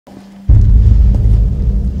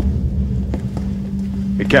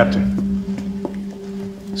Captain,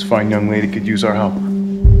 this fine young lady could use our help.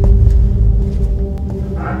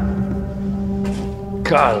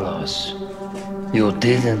 Carlos, you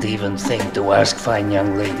didn't even think to ask fine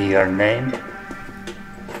young lady her name?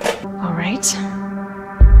 All right.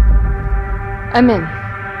 I'm in.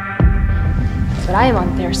 But I am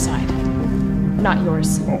on their side, not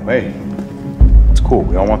yours. Oh, hey. It's cool.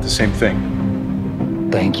 We all want the same thing.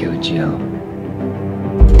 Thank you, Jill.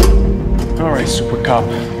 All right, Super Cop.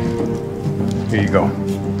 Here you go.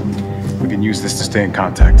 We can use this to stay in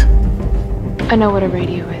contact. I know what a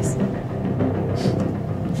radio is.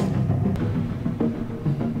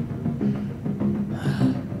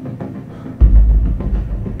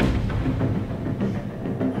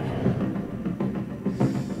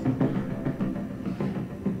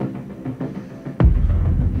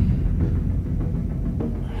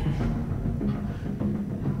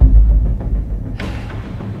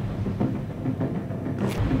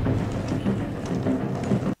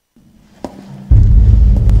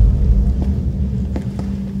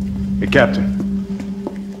 Captain,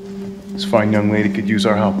 this fine young lady could use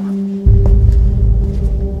our help.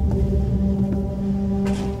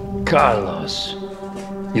 Carlos,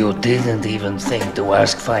 you didn't even think to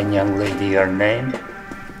ask fine young lady her name?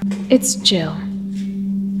 It's Jill.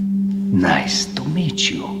 Nice to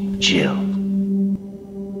meet you, Jill.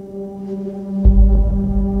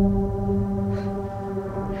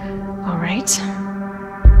 All right.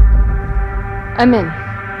 I'm in.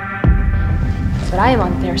 But I am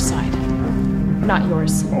on their side, not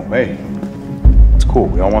yours. Oh, hey. It's cool.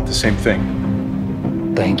 We all want the same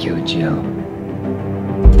thing. Thank you, Jill.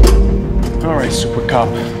 All right, Super Cop.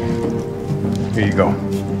 Here you go.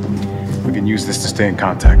 We can use this to stay in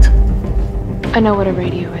contact. I know what a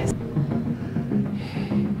radio is.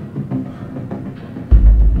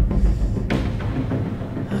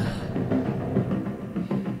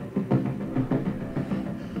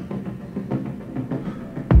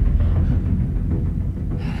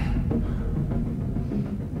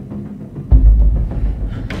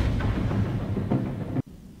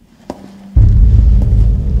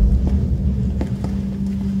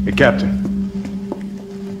 Hey, Captain.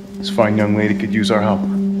 This fine young lady could use our help.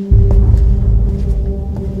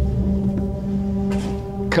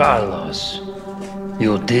 Carlos,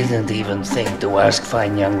 you didn't even think to ask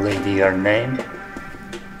fine young lady her name?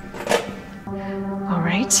 All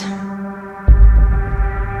right.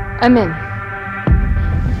 I'm in.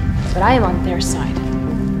 But I am on their side,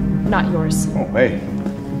 not yours. Oh, hey.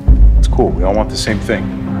 It's cool. We all want the same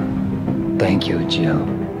thing. Thank you,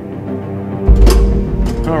 Jill.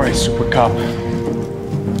 All right, Super Cop.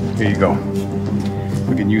 Here you go.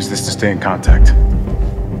 We can use this to stay in contact.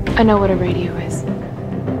 I know what a radio is.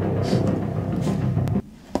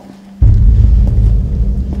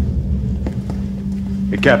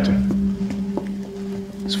 Hey, Captain.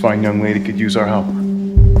 This fine young lady could use our help.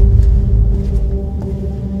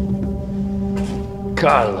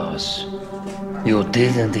 Carlos, you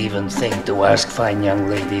didn't even think to ask fine young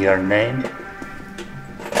lady her name?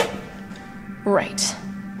 Right.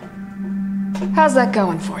 How's that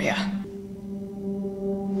going for you?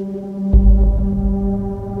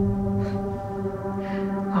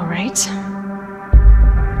 All right.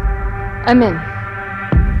 I'm in.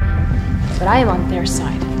 But I am on their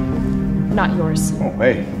side, not yours. Oh,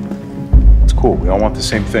 hey. It's cool. We all want the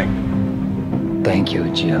same thing. Thank you,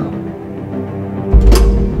 Jill.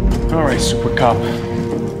 All right, Super Cop.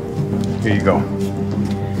 Here you go.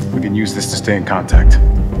 We can use this to stay in contact.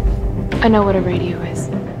 I know what a radio is.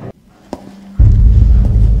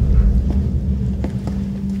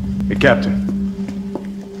 Hey, Captain.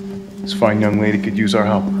 This fine young lady could use our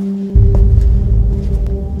help.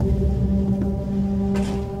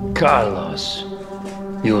 Carlos,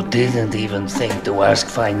 you didn't even think to ask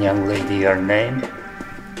fine young lady her name?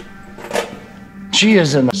 She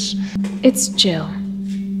is an... It's Jill.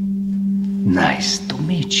 Nice to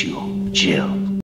meet you, Jill.